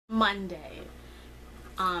Monday,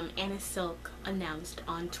 Anna Silk announced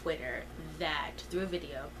on Twitter that, through a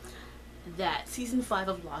video, that season 5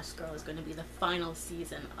 of Lost Girl is going to be the final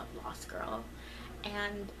season of Lost Girl.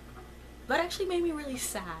 And that actually made me really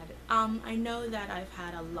sad. I know that I've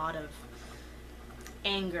had a lot of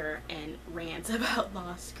anger and rants about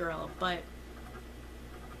Lost Girl, but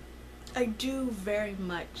I do very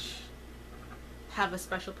much have a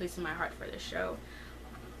special place in my heart for this show.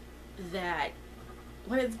 That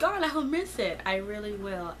when it's gone, I'll miss it. I really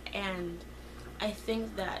will. And I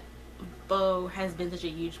think that Bo has been such a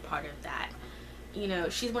huge part of that. You know,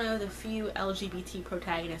 she's one of the few LGBT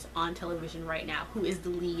protagonists on television right now who is the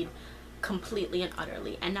lead completely and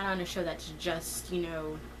utterly, and not on a show that's just, you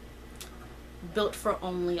know, built for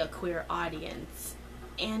only a queer audience.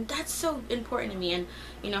 And that's so important to me. And,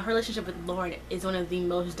 you know, her relationship with Lauren is one of the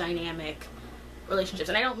most dynamic relationships.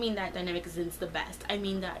 And I don't mean that dynamic isn't the best. I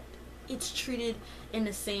mean that it's treated in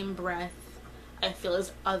the same breath, I feel,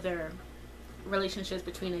 as other relationships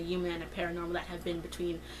between a human and a paranormal that have been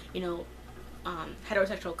between, you know,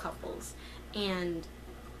 heterosexual couples. And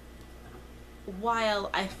while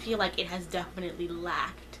I feel like it has definitely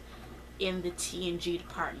lacked in the T and G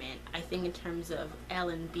department, I think in terms of L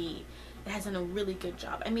and B, it has done a really good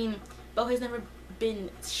job. I mean, Bo has never been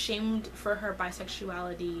shamed for her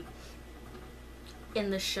bisexuality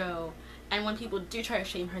in the show, and when people do try to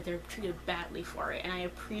shame her, they're treated badly for it, and I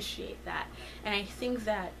appreciate that. And I think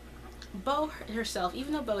that Bo herself,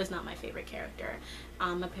 even though Bo is not my favorite character,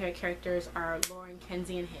 my favorite characters are Lauren,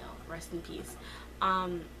 Kenzie, and Hale, rest in peace.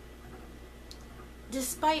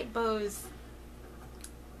 Despite Bo's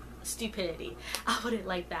stupidity, I'll put it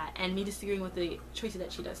like that, and me disagreeing with the choices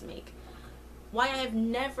that she does make, why I have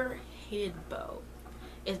never hated Bo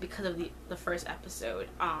is because of the first episode.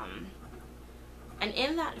 And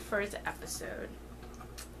in that first episode,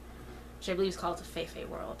 which I believe is called The Fei Fei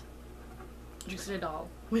World, Drixie Doll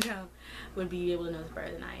would be able to know this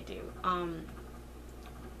better than I do.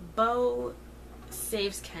 Bo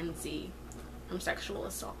saves Kenzie from sexual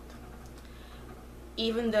assault.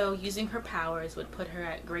 Even though using her powers would put her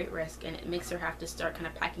at great risk and it makes her have to start kind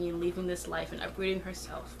of packing and leaving this life and uprooting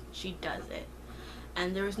herself, she does it.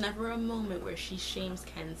 And there is never a moment where she shames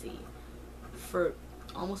Kenzie for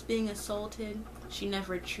almost being assaulted. She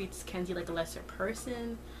never treats Kenzie like a lesser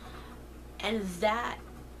person, and that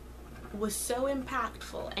was so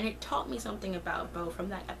impactful, and it taught me something about Bo from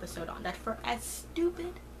that episode on, that for as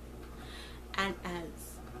stupid and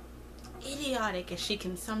as idiotic as she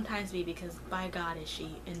can sometimes be, because by God is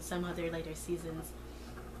she in some other later seasons,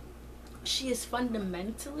 she is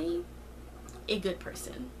fundamentally a good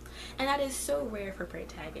person. And that is so rare for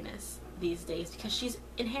protagonists these days, because she's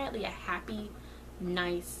inherently a happy,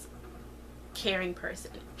 nice, caring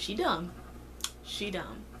person. She dumb,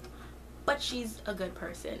 but she's a good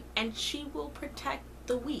person, and she will protect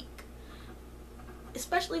the weak,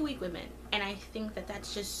 especially weak women. And I think that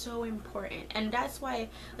that's just so important, and that's why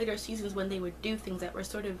later seasons, when they would do things that were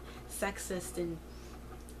sort of sexist and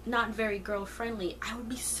not very girl friendly, I would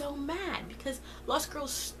be so mad, because Lost Girl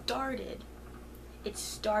started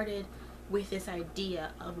with this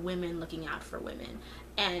idea of women looking out for women,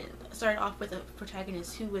 and started off with a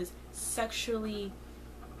protagonist who was sexually,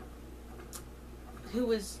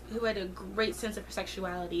 who had a great sense of her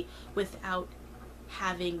sexuality without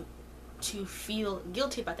having to feel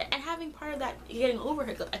guilty about that, and having part of that getting over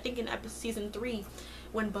her guilt. I think in season 3,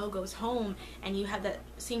 when Bo goes home and you have that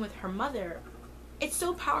scene with her mother, it's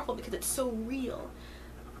so powerful because it's so real.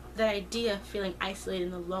 That idea of feeling isolated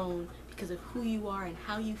and alone because of who you are and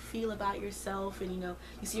how you feel about yourself, and you know,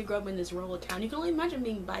 you see you grow up in this rural town. You can only imagine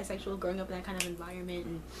being bisexual, growing up in that kind of environment,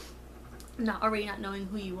 and not knowing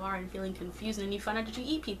who you are and feeling confused, and then you find out that you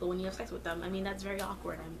eat people when you have sex with them. I mean, that's very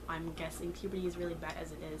awkward. I'm guessing puberty is really bad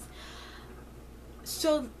as it is.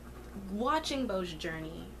 So watching Bo's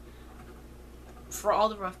journey, for all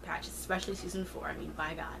the rough patches, especially season 4, I mean,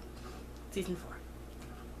 by God, season 4,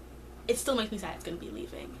 it still makes me sad it's gonna be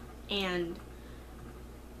leaving, and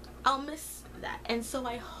I'll miss that. And so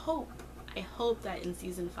I hope that in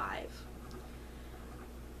season 5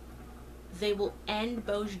 they will end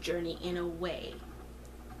Bo's journey in a way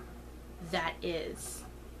that is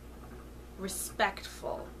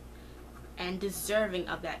respectful and deserving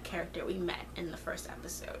of that character we met in the first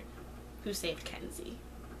episode, who saved Kenzie,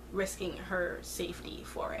 risking her safety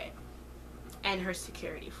for it and her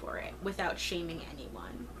security for it without shaming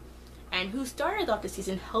anyone, and who started off the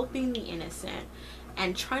season helping the innocent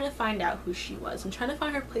and trying to find out who she was and trying to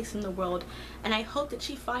find her place in the world. And I hope that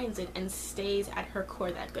she finds it and stays at her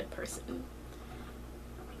core that good person.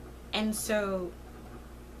 And so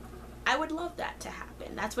I would love that to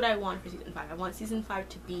happen. That's what I want for season 5. I want season 5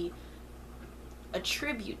 to be a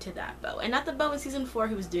tribute to that Bo, and not the Bo in season 4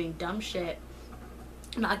 who was doing dumb shit,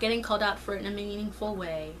 not getting called out for it in a meaningful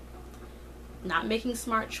way, not making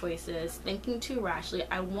smart choices, thinking too rashly.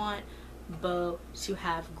 I want Bo to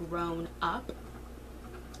have grown up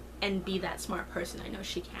and be that smart person I know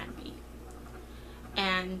she can be.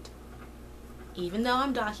 And even though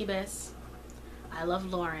I'm Docubus, I love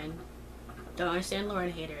Lauren. Don't understand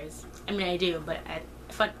Lauren haters. I mean, I do, but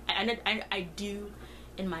I do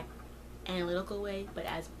in my analytical way, but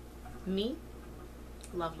as me,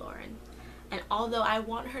 love Lauren. And although I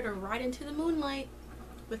want her to ride into the moonlight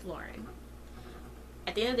with Lauren,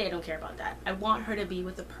 at the end of the day, I don't care about that. I want her to be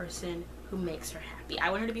with the person who makes her happy. I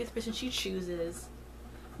want her to be with the person she chooses.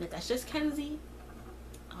 And if that's just Kenzie,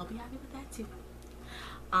 I'll be happy with that too.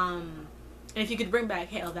 And if you could bring back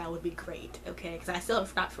Hale, that would be great, okay? Because I still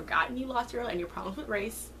have not forgotten you, Lost Girl, and your problems with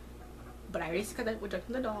race. But I already said that with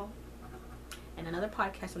Judging the Doll. And another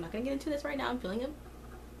podcast. I'm not going to get into this right now. I'm feeling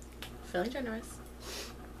generous.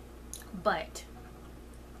 But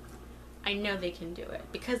I know they can do it.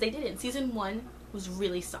 Because they did it. Season 1 was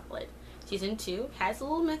really solid. Season 2 has a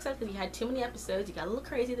little mix up because you had too many episodes. You got a little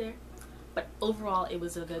crazy there. But overall, it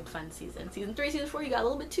was a good, fun season. Season 3, Season 4, you got a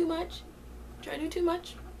little bit too much. Try to do too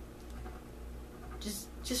much.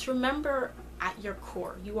 Just remember, at your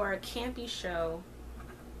core, you are a campy show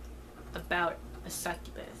about a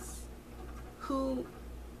succubus who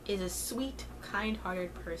is a sweet,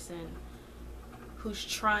 kind-hearted person who's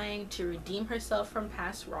trying to redeem herself from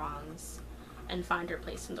past wrongs and find her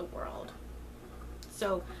place in the world.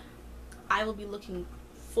 So I will be looking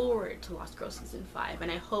forward to Lost Girl season 5,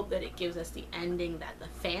 and I hope that it gives us the ending that the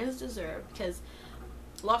fans deserve, because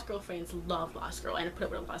Lost Girl fans love Lost Girl, and I put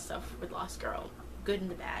up with a lot of stuff with Lost Girl, good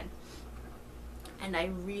and the bad. And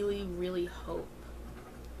I really, really hope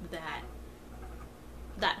that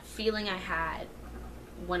that feeling I had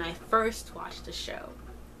when I first watched the show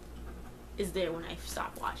is there when I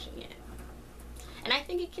stop watching it. And I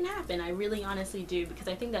think it can happen. I really honestly do, because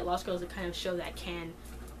I think that Lost Girl is the kind of show that can,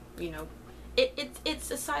 you know,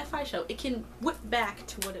 it's a sci-fi show. It can whip back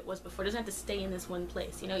to what it was before. It doesn't have to stay in this one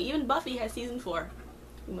place. You know, even Buffy has season 4.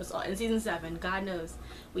 We must all, in season 7, God knows.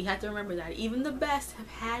 We have to remember that even the best have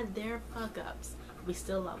had their fuck-ups. We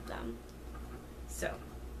still love them. So,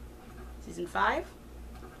 season 5,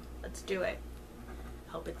 let's do it.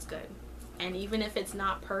 Hope it's good. And even if it's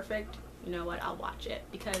not perfect, you know what, I'll watch it,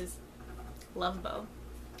 because I love Bo.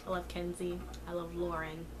 I love Kenzie. I love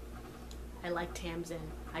Lauren. I like Tamsin.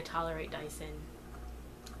 I tolerate Dyson.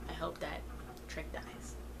 I hope that Trick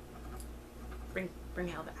dies. Bring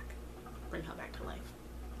Hal back. Bring Hal back to life.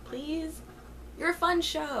 Please? You're a fun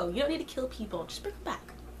show. You don't need to kill people. Just bring them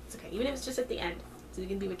back. It's okay. Even if it's just at the end, so you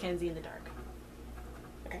can be with Kenzie in the dark.